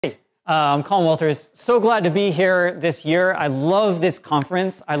I'm Colin Walters. So glad to be here this year. I love this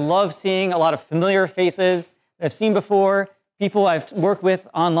conference. I love seeing a lot of familiar faces that I've seen before, people I've worked with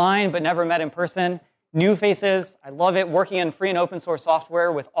online but never met in person, new faces. I love it. Working in free and open source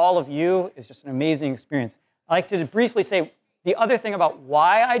software with all of you is just an amazing experience. I like to briefly say the other thing about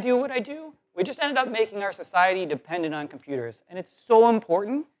why I do what I do. We just ended up making our society dependent on computers. And it's so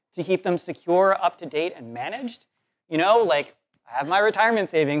important to keep them secure, up to date, and managed. You know, like I have my retirement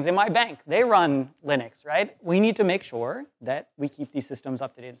savings in my bank. They run Linux, right? We need to make sure that we keep these systems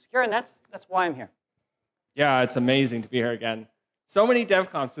up to date and secure, and that's why I'm here. Yeah, it's amazing to be here again. So many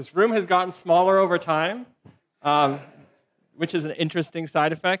DevConfs. This room has gotten smaller over time, which is an interesting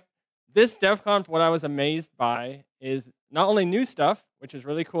side effect. This DevConf, what I was amazed by is not only new stuff, which is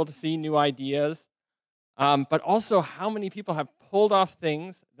really cool to see, new ideas, but also how many people have pulled off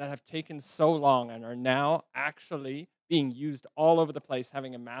things that have taken so long and are now actually being used all over the place,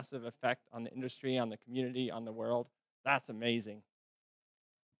 having a massive effect on the industry, on the community, on the world. That's amazing.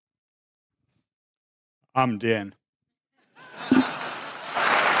 I'm Dan.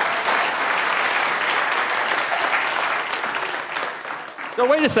 So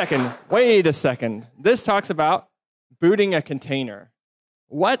wait a second. This talks about booting a container.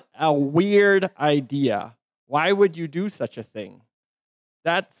 What a weird idea. Why would you do such a thing?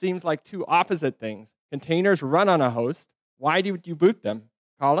 That seems like two opposite things. Containers run on a host. Why do you boot them?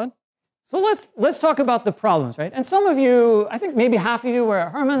 Colin? So let's talk about the problems, right? And some of you, I think maybe half of you were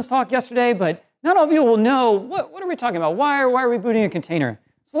at Herman's talk yesterday, but not all of you will know, what are we talking about? Why are we booting a container?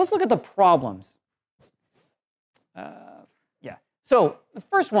 So let's look at the problems. So the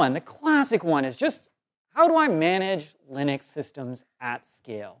first one, the classic one, is just how do I manage Linux systems at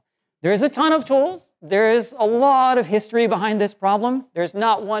scale? There's a ton of tools. There's a lot of history behind this problem. There's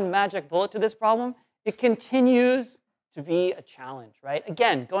not one magic bullet to this problem. It continues to be a challenge, right?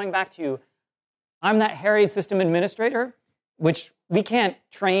 Again, going back to I'm that harried system administrator, which we can't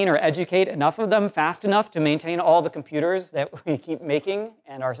train or educate enough of them fast enough to maintain all the computers that we keep making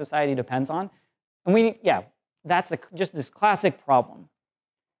and our society depends on. And that's just this classic problem.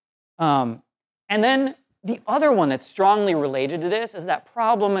 And then the other one that's strongly related to this is that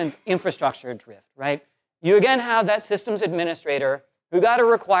problem of infrastructure drift, right? You again have that systems administrator who got a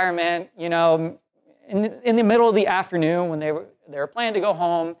requirement, you know, in the middle of the afternoon when they were planning to go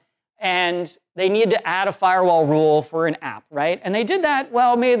home, and they needed to add a firewall rule for an app, right? And they did that,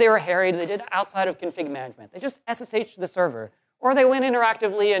 well, maybe they were harried, they did it outside of config management. They just SSH'd the server. Or they went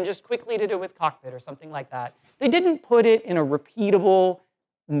interactively and just quickly did it with Cockpit or something like that. They didn't put it in a repeatable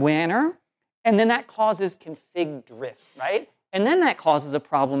manner, and then that causes config drift, right? And then that causes a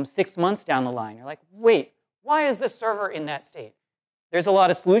problem 6 months down the line. You're like, wait, why is this server in that state? There's a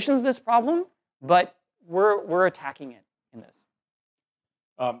lot of solutions to this problem, but we're attacking it in this.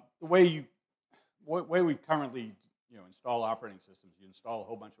 The way we currently install operating systems, you install a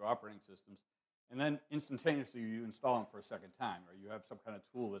whole bunch of operating systems, and then instantaneously you install them for a second time, or you have some kind of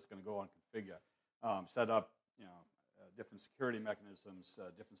tool that's going to go on configure, set up different security mechanisms,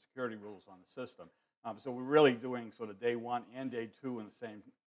 different security rules on the system. So we're really doing sort of day one and day two at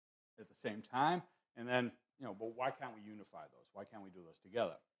the same time. And then, but why can't we unify those? Why can't we do those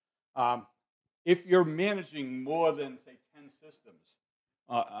together? If you're managing more than, say, 10 systems,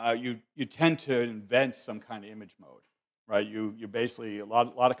 you tend to invent some kind of image mode, right? You basically, a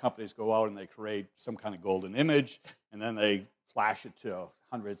lot of companies go out and they create some kind of golden image, and then they flash it to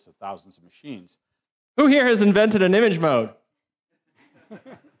hundreds of thousands of machines. Who here has invented an image mode?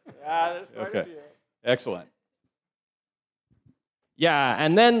 Yeah, there's quite a few. Excellent. Yeah,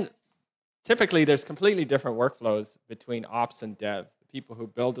 and then typically there's completely different workflows between ops and dev. The people who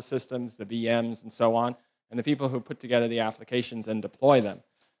build the systems, the VMs, and so on, and the people who put together the applications and deploy them.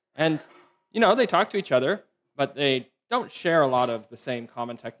 And, they talk to each other, but they don't share a lot of the same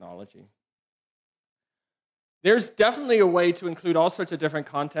common technology. There's definitely a way to include all sorts of different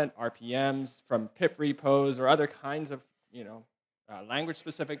content, RPMs, from pip repos or other kinds of,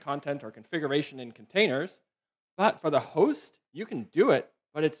 language-specific content or configuration in containers. But for the host, you can do it,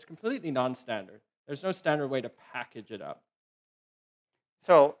 but it's completely non-standard. There's no standard way to package it up.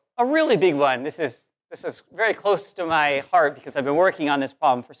 So a really big one, this is very close to my heart because I've been working on this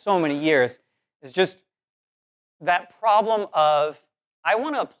problem for so many years, is just that problem of I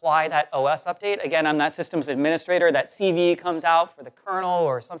want to apply that OS update. Again, I'm that systems administrator. That CV comes out for the kernel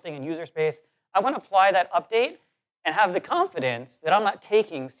or something in user space. I want to apply that update and have the confidence that I'm not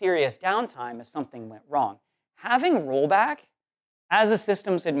taking serious downtime if something went wrong. Having rollback as a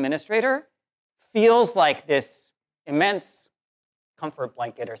systems administrator feels like this immense comfort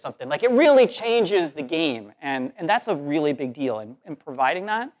blanket or something. Like it really changes the game. And that's a really big deal. And providing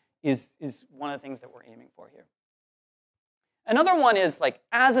that is one of the things that we're aiming for here. Another one is, like,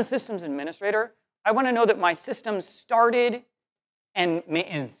 as a systems administrator, I want to know that my system started and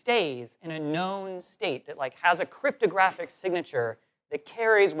stays in a known state that, like, has a cryptographic signature that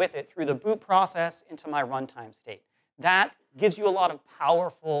carries with it through the boot process into my runtime state. That gives you a lot of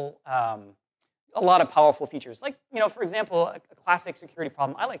powerful features. Like, for example, a classic security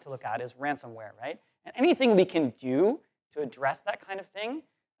problem I like to look at is ransomware, right? And anything we can do to address that kind of thing,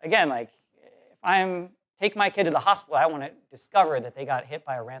 again, like, if take my kid to the hospital, I want to discover that they got hit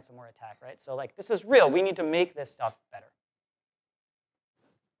by a ransomware attack, right? So, like, this is real. We need to make this stuff better.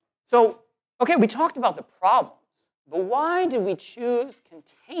 So, okay, we talked about the problems, but why did we choose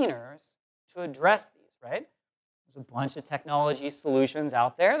containers to address these, right? There's a bunch of technology solutions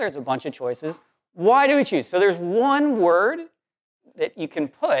out there. There's a bunch of choices. Why do we choose? So there's one word that you can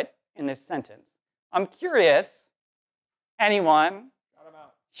put in this sentence. I'm curious, anyone,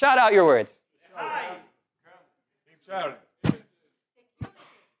 shout out your words. Keep shouting.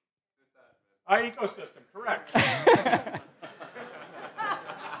 Our ecosystem, correct.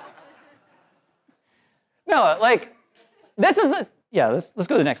 No, like, this is let's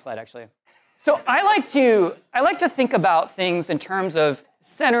go to the next slide, actually. So I like to think about things in terms of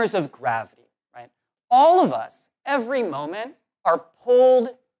centers of gravity, right? All of us, every moment, are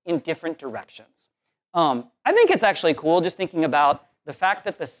pulled in different directions. I think it's actually cool just thinking about the fact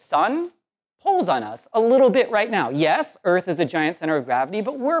that the sun pulls on us a little bit right now. Yes, Earth is a giant center of gravity,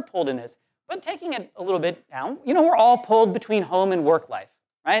 but we're pulled in this. But taking it a little bit down, we're all pulled between home and work life,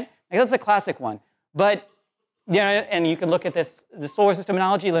 right? Like, that's a classic one. But, and you can look at this, the solar system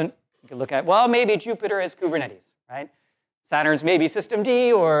analogy, you can look at, well, maybe Jupiter is Kubernetes, right? Saturn's maybe system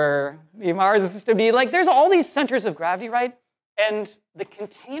D, or maybe Mars is system D. Like, there's all these centers of gravity, right? And the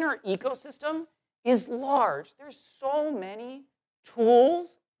container ecosystem is large. There's so many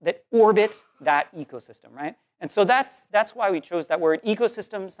tools that orbit that ecosystem, right? And so that's why we chose that word,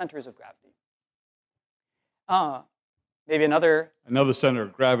 ecosystem centers of gravity. Maybe another center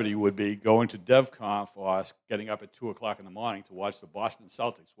of gravity would be going to DevConf or getting up at 2 o'clock in the morning to watch the Boston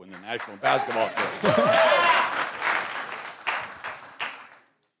Celtics win the national basketball game.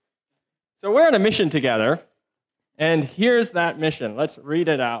 So we're on a mission together, and here's that mission. Let's read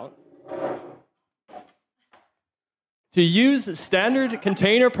it out. To use standard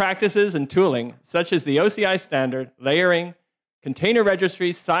container practices and tooling, such as the OCI standard, layering, container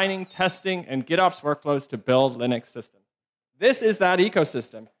registries, signing, testing, and GitOps workflows to build Linux systems. This is that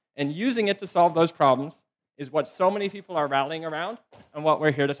ecosystem, and using it to solve those problems is what so many people are rallying around and what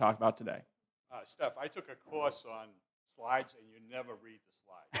we're here to talk about today. Stef, I took a course on slides, and you never read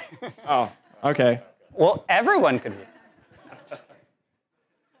the slides. Oh, okay. Well, everyone could read.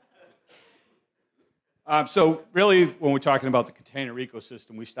 So really, when we're talking about the container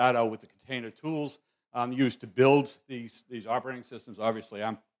ecosystem, we start out with the container tools used to build these operating systems. Obviously,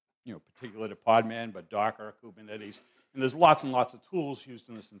 I'm particular to Podman, but Docker, Kubernetes, and there's lots and lots of tools used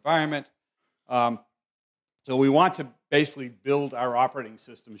in this environment. So we want to basically build our operating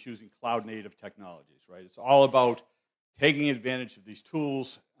systems using cloud-native technologies, right? It's all about taking advantage of these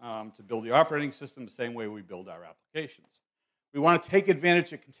tools to build the operating system the same way we build our applications. We want to take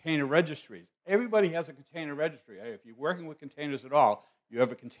advantage of container registries. Everybody has a container registry. If you're working with containers at all, you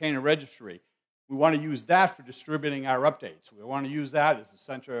have a container registry. We want to use that for distributing our updates. We want to use that as the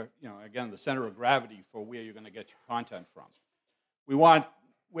center, again, the center of gravity for where you're going to get your content from.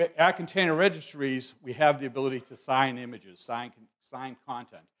 At container registries, we have the ability to sign images, sign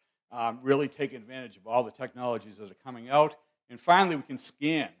content, really take advantage of all the technologies that are coming out. And finally, we can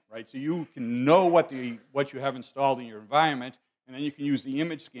scan, right? So you can know what you have installed in your environment, and then you can use the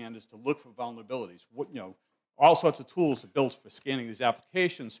image scanners to look for vulnerabilities. All sorts of tools are built for scanning these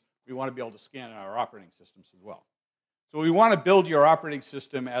applications. We want to be able to scan our operating systems as well. So we want to build your operating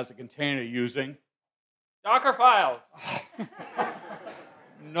system as a container using Docker files.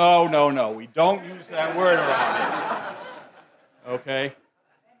 No. We don't use that word around here. Okay?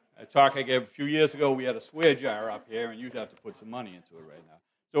 A talk I gave a few years ago, we had a swear jar up here, and you'd have to put some money into it right now.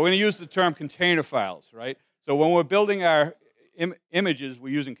 So we're going to use the term container files, right? So when we're building our images,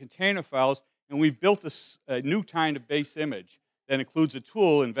 we're using container files, and we've built a new kind of base image that includes a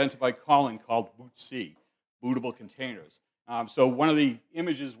tool invented by Colin called bootc, bootable containers. So one of the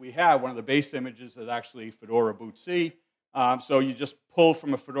images we have, one of the base images, is actually Fedora bootc. So you just pull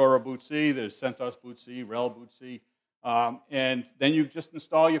from a Fedora bootc, there's CentOS bootc, rel bootc, and then you just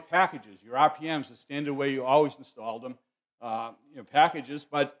install your packages, your RPMs, the standard way you always install them, packages.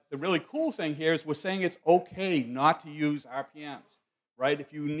 But the really cool thing here is we're saying it's okay not to use RPMs, right?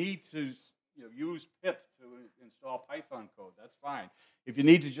 If you need to use pip to install Python code, that's fine. If you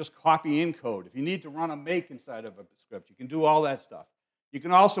need to just copy in code, if you need to run a make inside of a script, you can do all that stuff. You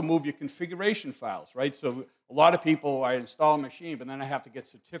can also move your configuration files, right? So a lot of people, I install a machine, but then I have to get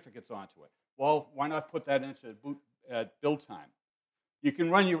certificates onto it. Well, why not put that into build time? You can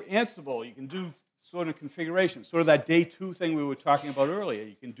run your Ansible. You can do sort of configuration, sort of that day 2 thing we were talking about earlier.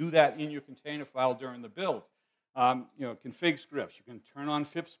 You can do that in your container file during the build. Config scripts. You can turn on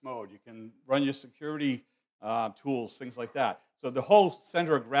FIPS mode. You can run your security tools, things like that. So the whole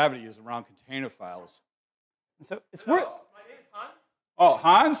center of gravity is around container files. So it's worth. My name is Hans. Oh,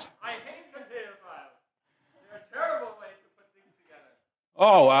 Hans? I hate container files. They're a terrible way to put things together.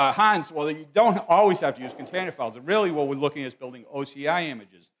 Oh, Hans, well, you don't always have to use container files. Really, what we're looking at is building OCI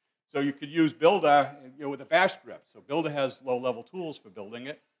images. So you could use Builder with a bash script. So Builder has low-level tools for building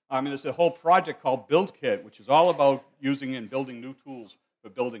it. There's a whole project called BuildKit, which is all about using and building new tools for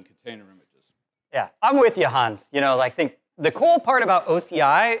building container images. Yeah, I'm with you, Hans. I think the cool part about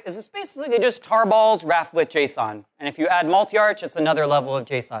OCI is it's basically just tarballs wrapped with JSON. And if you add multi-arch, it's another level of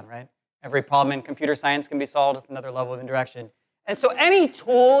JSON, right? Every problem in computer science can be solved with another level of interaction. And so any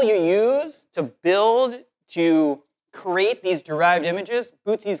tool you use to build, to create these derived images,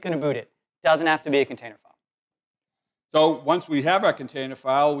 Bootsy is going to boot it. Doesn't have to be a container file. So once we have our container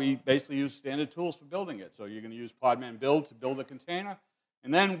file, we basically use standard tools for building it. So you're going to use podman build to build a container.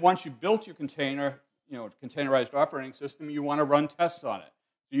 And then once you've built your container, containerized operating system, you want to run tests on it.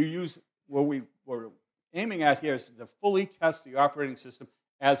 So you use, what we're aiming at here is to fully test the operating system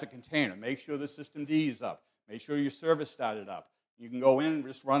as a container. Make sure the system D is up. Make sure your service started up. You can go in and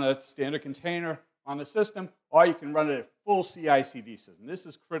just run a standard container on the system, or you can run it a full CI/CD system. This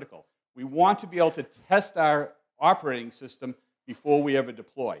is critical. We want to be able to test our operating system before we ever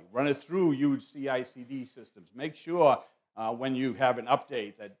deploy. Run it through huge CI/CD systems. Make sure when you have an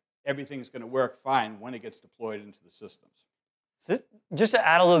update that everything's going to work fine when it gets deployed into the systems. So just to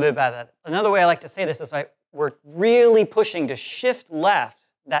add a little bit about that, another way I like to say this is we're really pushing to shift left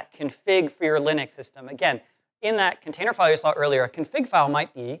that config for your Linux system. Again, in that container file you saw earlier, a config file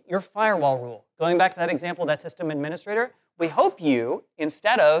might be your firewall rule. Going back to that example, that system administrator, we hope you,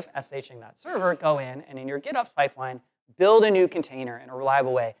 instead of SHing that server, go in and in your GitOps pipeline, build a new container in a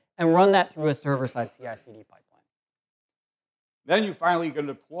reliable way and run that through a server-side CI/CD pipeline. Then you're finally going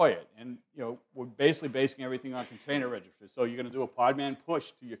to deploy it. And we're basically basing everything on container registry. So you're going to do a podman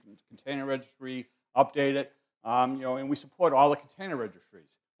push to your container registry, update it, and we support all the container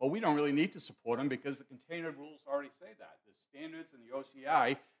registries. Well, we don't really need to support them because the container rules already say that. The standards and the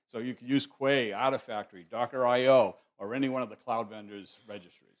OCI, so you can use Quay, Artifactory, Docker.io, or any one of the cloud vendors'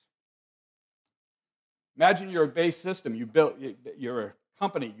 registries. Imagine you're a base system. You're a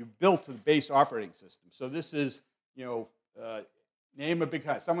company. You built the base operating system. So this is, name a big,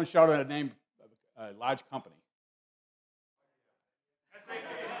 someone shout out a name of a large company.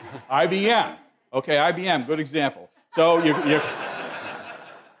 IBM. Okay, IBM, good example. So you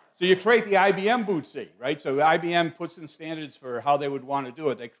create the IBM bootsy, right? So IBM puts in standards for how they would want to do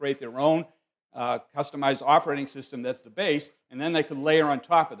it. They create their own customized operating system that's the base, and then they could layer on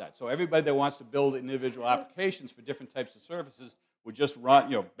top of that. So everybody that wants to build individual applications for different types of services would just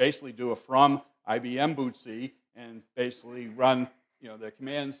run, basically do a from IBM bootsy and basically run, the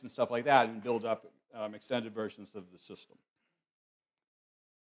commands and stuff like that and build up extended versions of the system.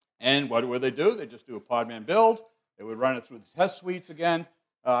 And what would they do? They just do a podman build. They would run it through the test suites again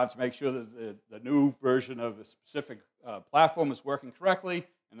to make sure that the new version of a specific platform is working correctly,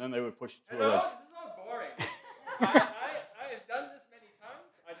 and then they would push it to us. This is so boring. I have done this many times.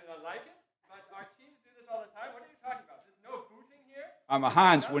 I do not like it, but our teams do this all the time. What are you talking about? There's no booting here?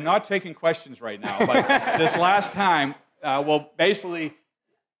 Hans, we're not taking questions right now, but this last time, basically,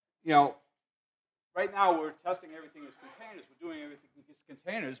 right now we're testing everything as containers. We're doing everything as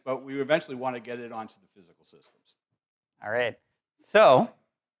containers, but we eventually want to get it onto the physical systems. All right. So,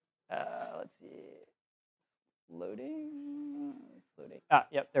 let's see. Loading.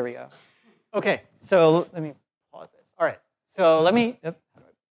 Yep, there we go. Okay, so let me pause this. All right, so let me, how do I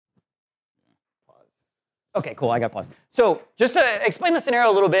pause? Okay, cool, I got pause. So just to explain the scenario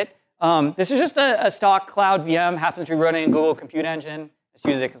a little bit, this is just a stock cloud VM, happens to be running in Google Compute Engine. Just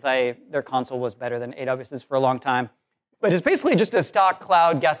use it because their console was better than AWS's for a long time. But it's basically just a stock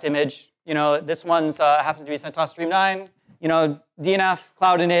cloud guest image. This one's happens to be CentOS Stream 9, DNF,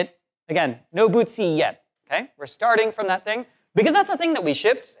 cloud init. Again, no bootsy yet, okay? We're starting from that thing. Because that's the thing that we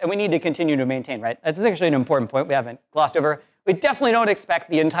shipped and we need to continue to maintain, right? That's actually an important point we haven't glossed over. We definitely don't expect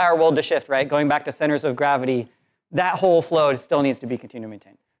the entire world to shift, right? Going back to centers of gravity, that whole flow still needs to be continued to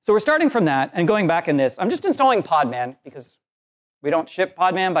maintain. So we're starting from that and going back in this. I'm just installing Podman because We don't ship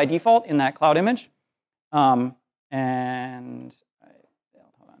Podman by default in that cloud image. Hold on.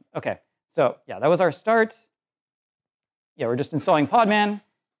 OK, so yeah, that was our start. Yeah, we're just installing Podman.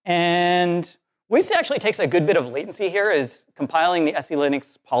 And what actually takes a good bit of latency here is compiling the SE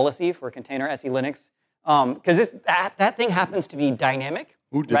Linux policy for container SE Linux. Because that thing happens to be dynamic.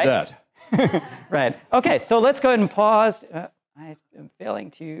 Who did right? that? Right. OK, so let's go ahead and pause. I am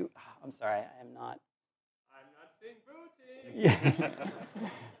failing to. Oh, I'm sorry, I am not. I'm not seeing booting. Yeah.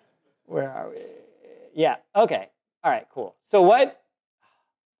 Where are we? Yeah. OK. All right. Cool. So what?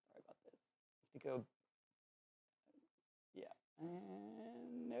 Sorry about this. To go. Yeah.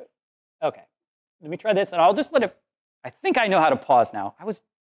 No. OK. Let me try this, and I'll just let it. I think I know how to pause now. I was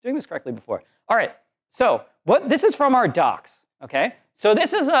doing this correctly before. All right. So this is from our docs. OK. So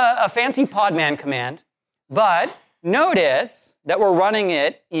this is a fancy Podman command, but notice that we're running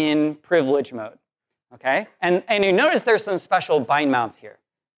it in privilege mode. OK. And you notice there's some special bind mounts here.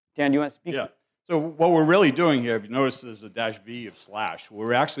 Dan, do you want to speak? Yeah. So what we're really doing here, if you notice, there's a -v of /.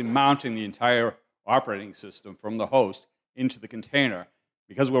 We're actually mounting the entire operating system from the host into the container.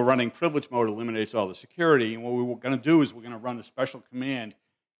 Because we're running privilege mode, eliminates all the security. And what we're going to do is we're going to run a special command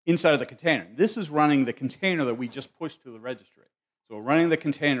inside of the container. This is running the container that we just pushed to the registry. So we're running the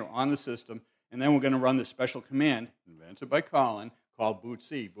container on the system, and then we're going to run this special command, invented by Colin, called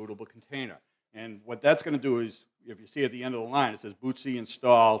bootc, bootable container. And what that's going to do is, if you see at the end of the line, it says bootc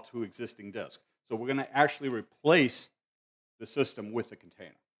install to existing disk. So we're going to actually replace the system with the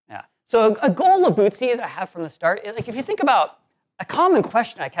container. Yeah. So a goal of bootc that I have from the start, like if you think about a common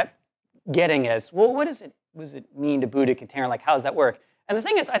question I kept getting is, well, what does it mean to boot a container? Like, how does that work? And the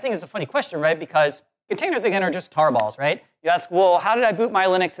thing is, I think it's a funny question, right? Because containers, again, are just tarballs, right? You ask, well, how did I boot my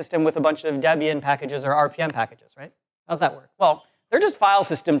Linux system with a bunch of Debian packages or RPM packages, right? How does that work? Well, they're just file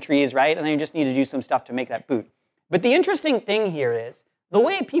system trees, right? And then you just need to do some stuff to make that boot. But the interesting thing here is the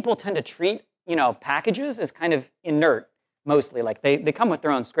way people tend to treat, packages is kind of inert, mostly. Like, they come with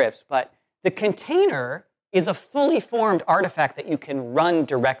their own scripts. But the container is a fully formed artifact that you can run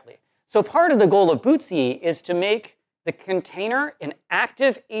directly. So part of the goal of bootc is to make the container an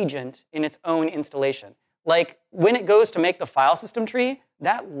active agent in its own installation. Like when it goes to make the file system tree,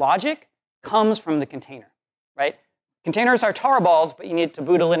 that logic comes from the container, right? Containers are tarballs, but you need to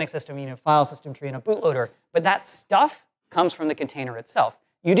boot a Linux system, you need a file system tree and a bootloader. But that stuff comes from the container itself.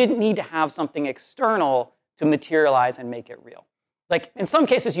 You didn't need to have something external to materialize and make it real. Like in some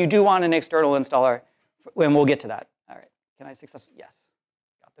cases, you do want an external installer, and we'll get to that. All right, can I successfully? Yes,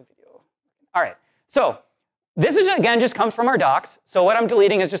 got the video. All right, so this is, again, just comes from our docs. So what I'm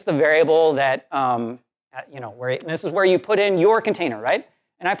deleting is just the variable that, this is where you put in your container, right?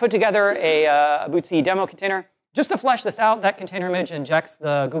 And I put together a bootc demo container. Just to flesh this out, that container image injects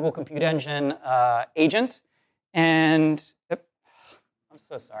the Google Compute Engine agent. And I'm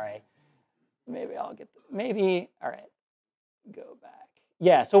so sorry. Maybe I'll get, all right, go back.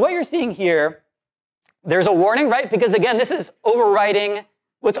 Yeah, so what you're seeing here, there's a warning, right? Because again, this is overwriting,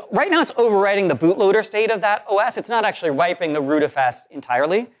 right now it's overwriting the bootloader state of that OS. It's not actually wiping the rootfs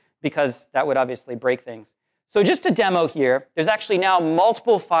entirely, because that would obviously break things. So just to demo here, there's actually now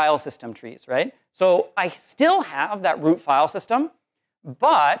multiple file system trees, right? So I still have that root file system,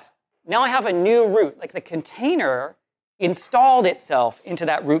 but now I have a new root. Like the container installed itself into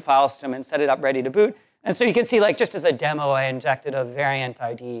that root file system and set it up ready to boot. And so you can see, like, just as a demo, I injected a variant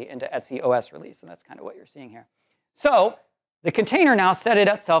ID into Etsy OS release, and that's kind of what you're seeing here. So the container now set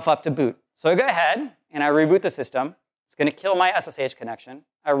itself up to boot. So I go ahead and I reboot the system. It's going to kill my SSH connection.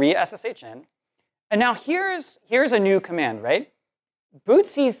 I re-SSH in. And now here's a new command, right?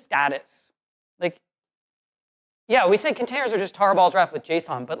 bootc status. Like, yeah, we say containers are just tarballs wrapped with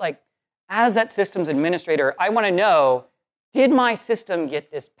JSON, but like, as that systems administrator, I want to know, did my system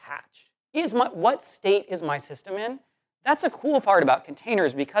get this patch? What state is my system in? That's a cool part about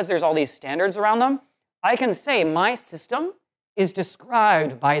containers, because there's all these standards around them. I can say my system is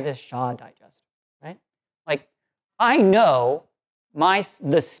described by this SHA digest, right? Like, I know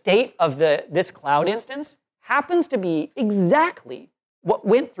the state of this cloud instance happens to be exactly what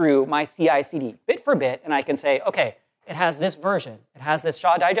went through my CI/CD, bit for bit, and I can say, okay, it has this version, it has this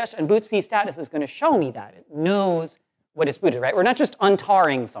SHA digest, and bootc status is going to show me that. It knows what is booted, right? We're not just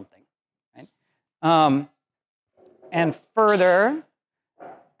untarring something, right? And further,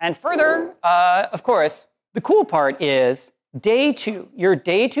 of course, the cool part is day 2. Your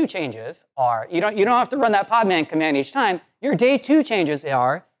day 2 changes are, you don't have to run that podman command each time. Your day 2 changes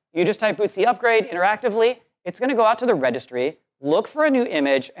are, you just type bootc upgrade interactively. It's going to go out to the registry, look for a new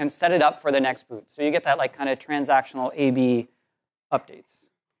image, and set it up for the next boot. So you get that like kind of transactional A/B updates.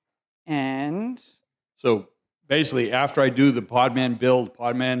 And so basically, after I do the podman build,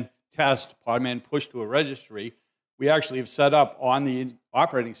 podman test, podman push to a registry, we actually have set up on the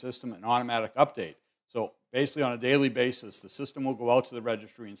operating system an automatic update. So basically on a daily basis, the system will go out to the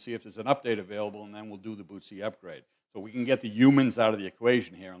registry and see if there's an update available, and then we'll do the bootc upgrade. So we can get the humans out of the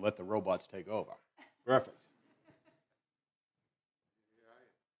equation here and let the robots take over. Perfect.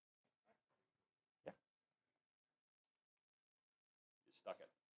 Yeah. You stuck it.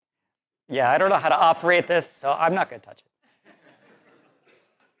 Yeah, I don't know how to operate this, so I'm not going to touch it.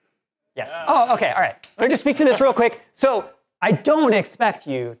 Yes. Yeah. Oh, OK. All right. Let me just speak to this real quick. So I don't expect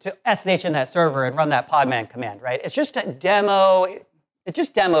you to SSH in that server and run that podman command, right? It's just a demo. It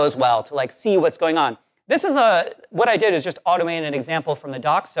just demos well to like see what's going on. This is what I did is just automate an example from the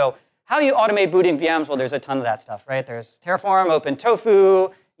docs. So how you automate booting VMs? Well, there's a ton of that stuff, right? There's Terraform,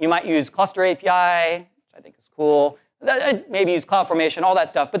 OpenTofu. You might use Cluster API, which I think is cool. Maybe use CloudFormation, all that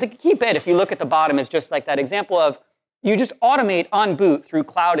stuff. But the key bit, if you look at the bottom, is just like that example of you just automate on boot through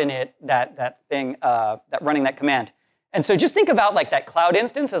Cloud Init that running that command. And so just think about like that cloud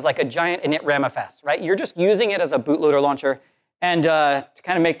instance as like a giant init ramfs, right? You're just using it as a bootloader launcher. And to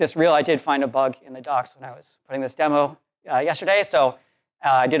kind of make this real, I did find a bug in the docs when I was putting this demo yesterday. So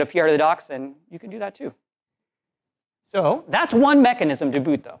I did a PR to the docs, and you can do that too. So that's one mechanism to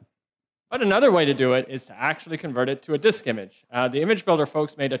boot, though. But another way to do it is to actually convert it to a disk image. The image builder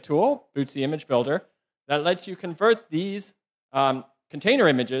folks made a tool, bootc image builder, that lets you convert these container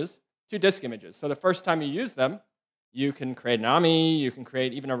images to disk images. So the first time you use them, you can create an AMI, you can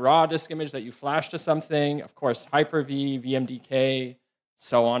create even a raw disk image that you flash to something, of course, Hyper-V, VMDK,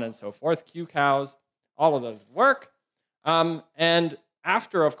 so on and so forth, QCows, all of those work. And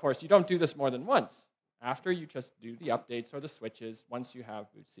after, of course, you don't do this more than once. After, you just do the updates or the switches once you have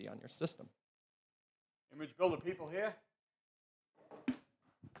bootc on your system. Image builder people here?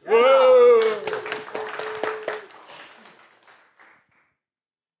 Yeah. Whoa!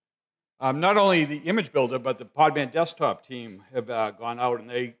 Not only the image builder, but the Podman desktop team have gone out and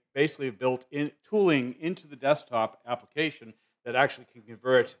they basically have built tooling into the desktop application that actually can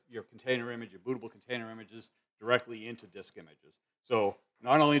convert your container image, your bootable container images, directly into disk images. So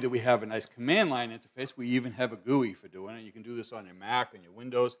not only do we have a nice command line interface, we even have a GUI for doing it. You can do this on your Mac, on your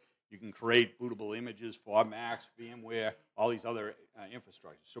Windows. You can create bootable images for Macs, VMware, all these other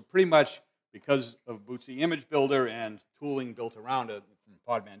infrastructures. So pretty much because of bootc image builder and tooling built around it from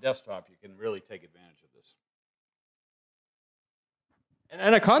Podman desktop, you can really take advantage of this. And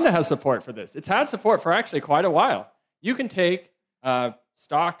Anaconda has support for this. It's had support for actually quite a while. You can take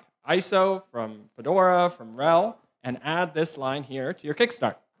stock ISO from Fedora, from RHEL, and add this line here to your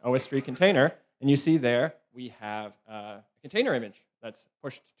Kickstart OS3 container. And you see there we have a container image that's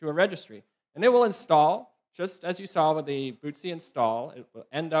pushed to a registry. And it will install, just as you saw with the bootc install. It will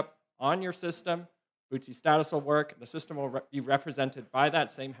end up on your system. Bootc status will work. The system will be represented by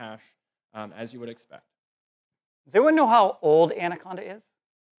that same hash as you would expect. Does anyone know how old Anaconda is?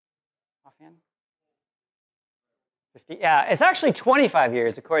 Offhand? 50? Yeah, it's actually 25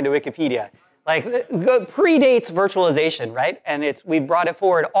 years according to Wikipedia. Like, it predates virtualization, right? And we brought it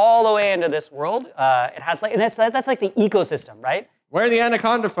forward all the way into this world. It has like, and that's like the ecosystem, right? Where are the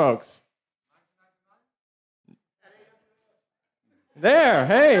Anaconda folks? There,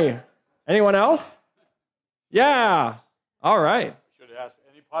 hey. Anyone else? Yeah. All right. Should have asked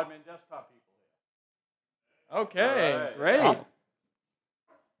any Podman desktop people here. Okay, right. great. Awesome.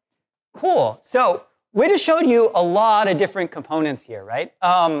 Cool. So we just showed you a lot of different components here, right?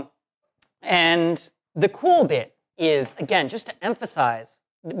 And the cool bit is, again, just to emphasize,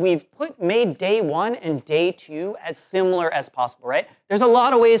 we've made day 1 and day 2 as similar as possible, right? There's a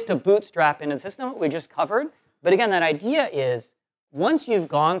lot of ways to bootstrap into the system we just covered. But again, that idea is, once you've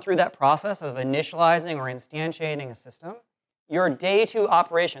gone through that process of initializing or instantiating a system, your day 2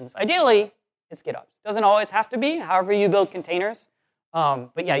 operations, ideally, it's GitOps. Doesn't always have to be, however you build containers.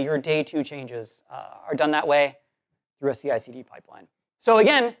 But yeah, your day 2 changes are done that way through a CI/CD pipeline. So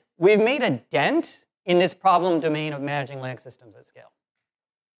again, we've made a dent in this problem domain of managing Linux systems at scale.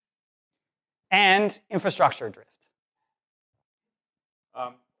 And infrastructure drift.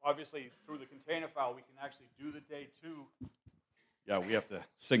 Obviously, through the container file, we can actually do the day 2. Yeah, we have to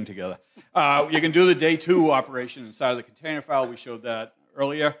sing together. You can do the day 2 operation inside of the container file. We showed that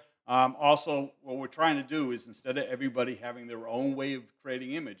earlier. Also, what we're trying to do is instead of everybody having their own way of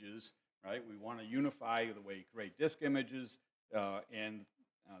creating images, right, we want to unify the way you create disk images and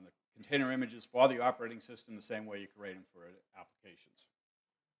the container images for the operating system the same way you create them for applications.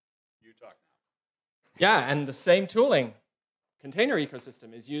 You talk now. Yeah, and the same tooling, container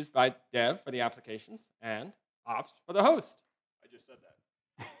ecosystem, is used by dev for the applications and ops for the host. I just said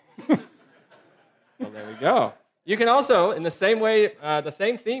that. Well, there we go. You can also, in the same way, the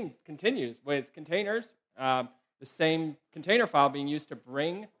same theme continues with containers, the same container file being used to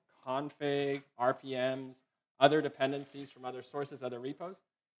bring config, RPMs, other dependencies from other sources, other repos,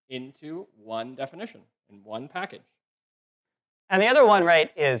 into one definition, in one package. And the other one,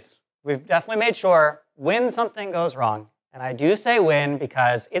 right, is we've definitely made sure when something goes wrong, and I do say when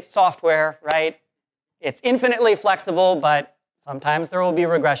because it's software, right? It's infinitely flexible, but sometimes there will be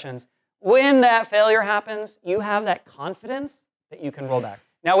regressions. When that failure happens, you have that confidence that you can roll back.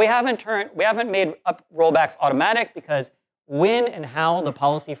 Now, we haven't made up rollbacks automatic because when and how, the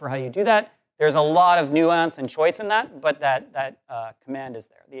policy for how you do that, there's a lot of nuance and choice in that, but that command is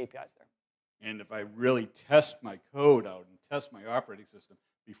there, the API is there. And if I really test my code out and test my operating system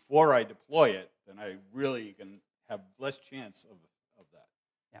before I deploy it, then I really can have less chance of that.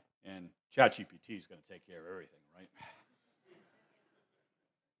 Yeah. And ChatGPT is going to take care of everything, right?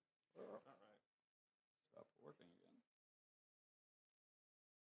 Stop working again.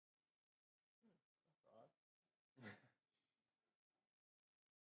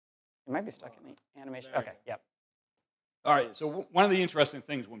 It might be stuck in the animation. Okay, yep. All right, so one of the interesting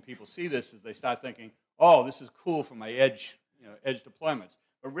things when people see this is they start thinking, oh, this is cool for my edge deployments.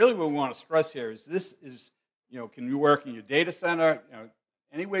 But really what we want to stress here is this is, can you work in your data center?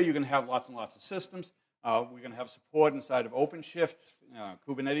 Anywhere you're going to have lots and lots of systems. We're going to have support inside of OpenShift,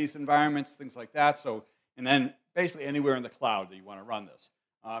 Kubernetes environments, things like that. So, and then basically anywhere in the cloud that you want to run this.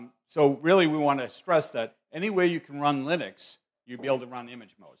 So really we want to stress that anywhere you can run Linux, you'll be able to run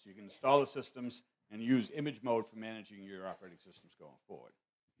image mode. So you can install the systems and use image mode for managing your operating systems going forward.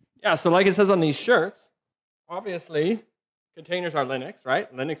 Yeah, so like it says on these shirts, obviously containers are Linux, right?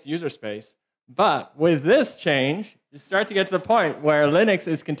 Linux user space. But with this change, you start to get to the point where Linux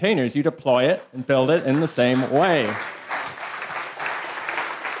is containers. You deploy it and build it in the same way.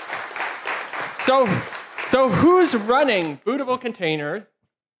 So who's running bootable container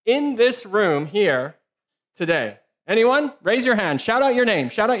in this room here today? Anyone? Raise your hand. Shout out your name.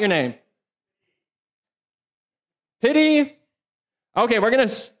 Shout out your name. Pity? Okay, we're going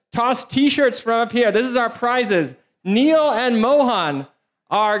to toss T-shirts from up here. This is our prizes. Neil and Mohan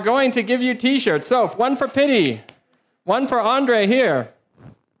are going to give you T-shirts. So one for Pity, one for Andre here.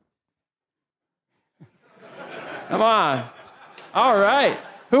 Come on. All right.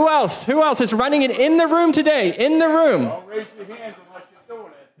 Who else? Who else is running it in the room today? In the room. Don't raise your hands unless you're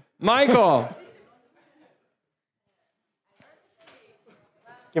doing it. Michael.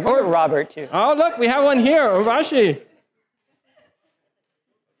 Give one to Robert, too. Oh, look, we have one here, Urashi.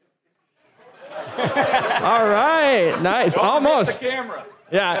 All right, nice, Don't almost. hit the camera.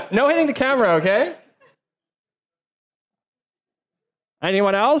 Yeah, no hitting the camera, okay?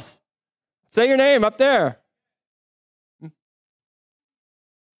 Anyone else? Say your name up there.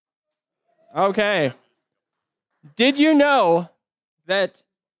 Okay. Did you know that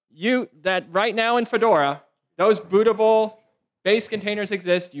right now in Fedora, those bootable base containers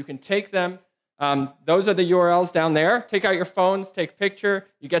exist? You can take them. Those are the URLs down there. Take out your phones, take a picture.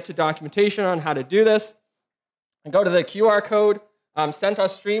 You get to documentation on how to do this. And go to the QR code. CentOS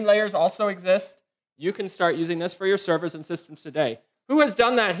stream layers also exist. You can start using this for your servers and systems today. Who has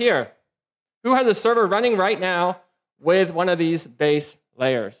done that here? Who has a server running right now with one of these base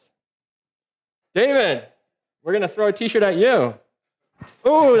layers? David, we're going to throw a T-shirt at you.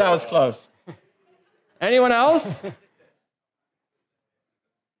 Ooh, that was close. Anyone else?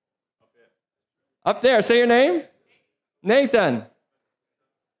 Up there, say your name. Nathan.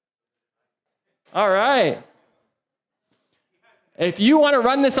 All right. If you want to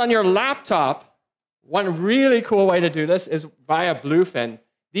run this on your laptop, one really cool way to do this is via Bluefin.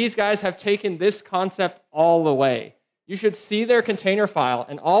 These guys have taken this concept all the way. You should see their container file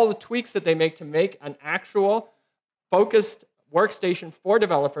and all the tweaks that they make to make an actual focused workstation for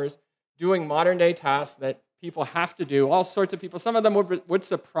developers doing modern day tasks that people have to do, all sorts of people. Some of them would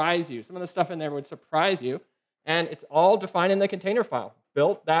surprise you. Some of the stuff in there would surprise you. And it's all defined in the container file.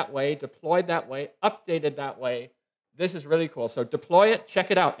 Built that way, deployed that way, updated that way. This is really cool. So deploy it,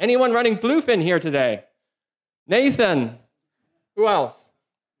 check it out. Anyone running Bluefin here today? Nathan. Who else?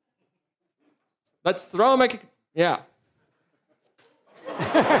 Let's throw him yeah.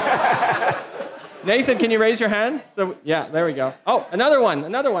 Nathan, can you raise your hand? So yeah, there we go. Oh, another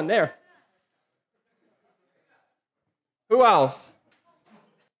one there. Who else?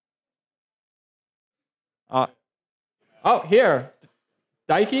 Oh, here.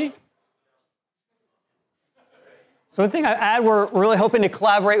 Daiki? So one thing I add, we're really hoping to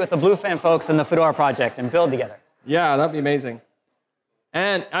collaborate with the Bluefin folks in the Fedora project and build together. Yeah, that'd be amazing.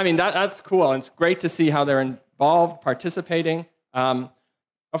 And I mean, that's cool. It's great to see how they're involved, participating.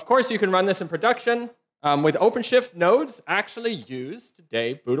 Of course, you can run this in production. With OpenShift, nodes actually use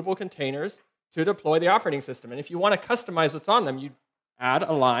today bootable containers to deploy the operating system. And if you want to customize what's on them, you add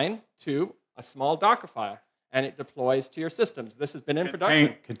a line to a small Docker file, and it deploys to your systems. This has been in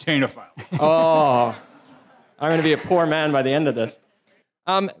production. Container file. Oh, I'm going to be a poor man by the end of this.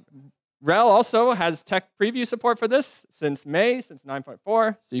 RHEL also has tech preview support for this since May, since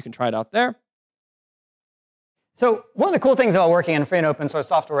 9.4, so you can try it out there. So one of the cool things about working in free and open source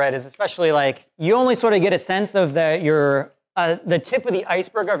software, right, is especially like you only sort of get a sense of the tip of the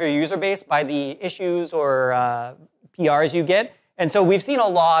iceberg of your user base by the issues or PRs you get. And so we've seen a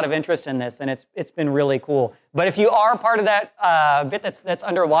lot of interest in this, and it's been really cool. But if you are part of that bit that's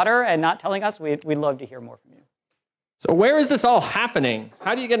underwater and not telling us, we'd love to hear more from you. So where is this all happening?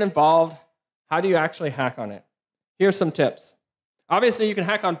 How do you get involved? How do you actually hack on it? Here's some tips. Obviously, you can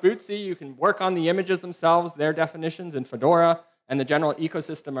hack on Bootsy. You can work on the images themselves, their definitions in Fedora, and the general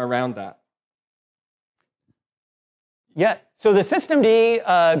ecosystem around that. Yeah, so the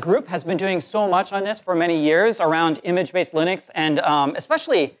systemd group has been doing so much on this for many years around image-based Linux, and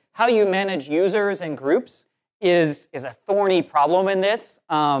especially how you manage users and groups is a thorny problem in this,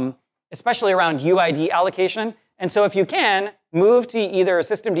 especially around UID allocation. And so if you can, move to either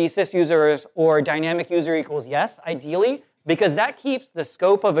systemd sys users or dynamic user equals yes, ideally, because that keeps the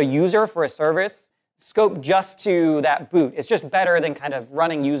scope of a user for a service scope just to that boot. It's just better than kind of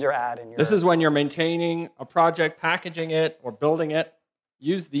running user add in your... This is when you're maintaining a project, packaging it, or building it.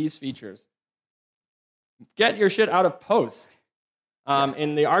 Use these features. Get your shit out of post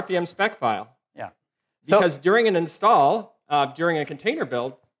in the RPM spec file. Yeah. Because during an install, during a container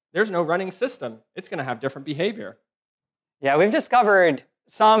build, there's no running system. It's going to have different behavior. Yeah, we've discovered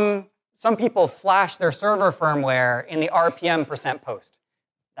some people flash their server firmware in the RPM %post.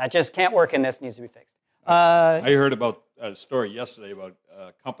 That just can't work in this, needs to be fixed. I heard about a story yesterday about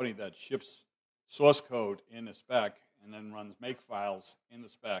a company that ships source code in the spec and then runs make files in the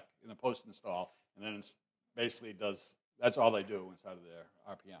spec in the post install, and then it's basically that's all they do inside of their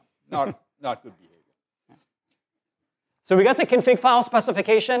RPM. Not good behavior. So we got the config file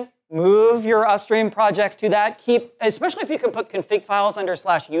specification. Move your upstream projects to that. Especially if you can put config files under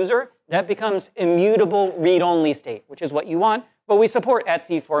 /user, that becomes immutable read-only state, which is what you want. But we support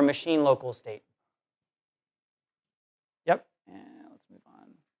etc for machine local state. Yep. And let's move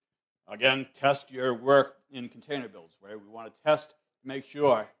on. Again, test your work in container builds, right? We want to test to make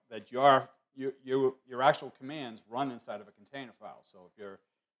sure that your actual commands run inside of a container file. So if you're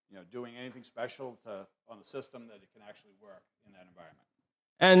doing anything special on the system, that it can actually work in that environment.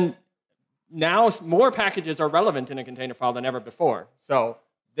 And now more packages are relevant in a container file than ever before. So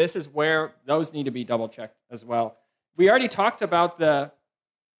this is where those need to be double-checked as well. We already talked about the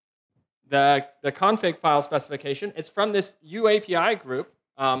config file specification. It's from this UAPI group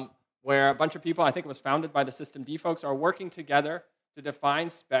where a bunch of people, I think it was founded by the systemd folks, are working together to define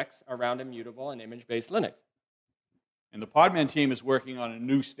specs around immutable and image-based Linux. And the Podman team is working on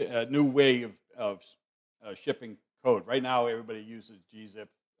a new way of shipping code. Right now, everybody uses gzip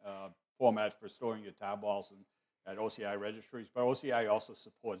format for storing your tab balls at OCI registries, but OCI also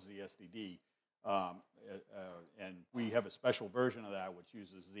supports ZSDD. And we have a special version of that which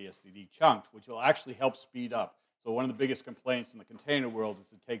uses ZSDD chunked, which will actually help speed up. So one of the biggest complaints in the container world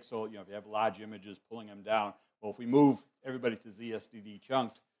is it takes if you have large images, pulling them down. Well, if we move everybody to ZSDD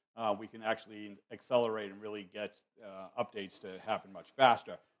chunked, we can actually accelerate and really get updates to happen much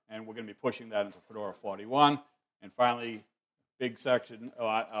faster. And we're going to be pushing that into Fedora 41. And finally, big section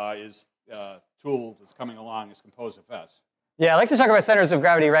is tool that's coming along is ComposeFS. Yeah, I like to talk about centers of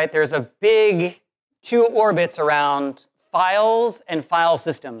gravity, right? There's a big 2 orbits around files and file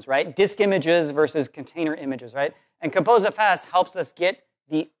systems, right? Disk images versus container images, right? And ComposeFS helps us get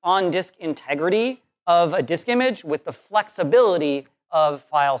the on-disk integrity of a disk image with the flexibility of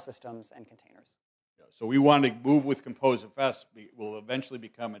file systems and containers. Yeah, so we want to move with ComposeFS. Will eventually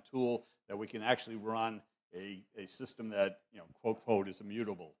become a tool that we can actually run a system that, quote, quote, is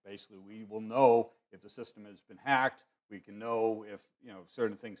immutable. Basically, we will know if the system has been hacked. We can know if,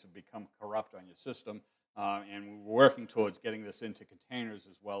 certain things have become corrupt on your system. And we're working towards getting this into containers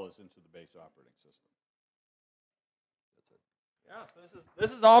as well as into the base operating system. That's it. Yeah, so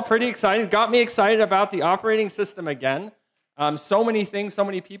this is all pretty exciting. Got me excited about the operating system again. So many things, so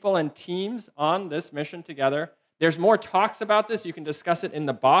many people and teams on this mission together. There's more talks about this. You can discuss it in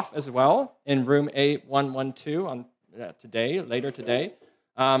the BOF as well, in room A112 on later today.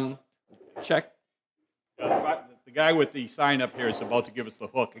 Check. The guy with the sign up here is about to give us the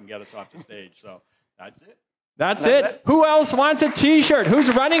hook and get us off the stage, so that's it. That's it. Who else wants a T-shirt? Who's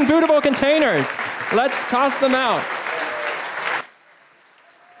running bootable containers? Let's toss them out.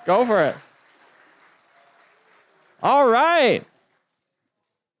 Go for it. All right.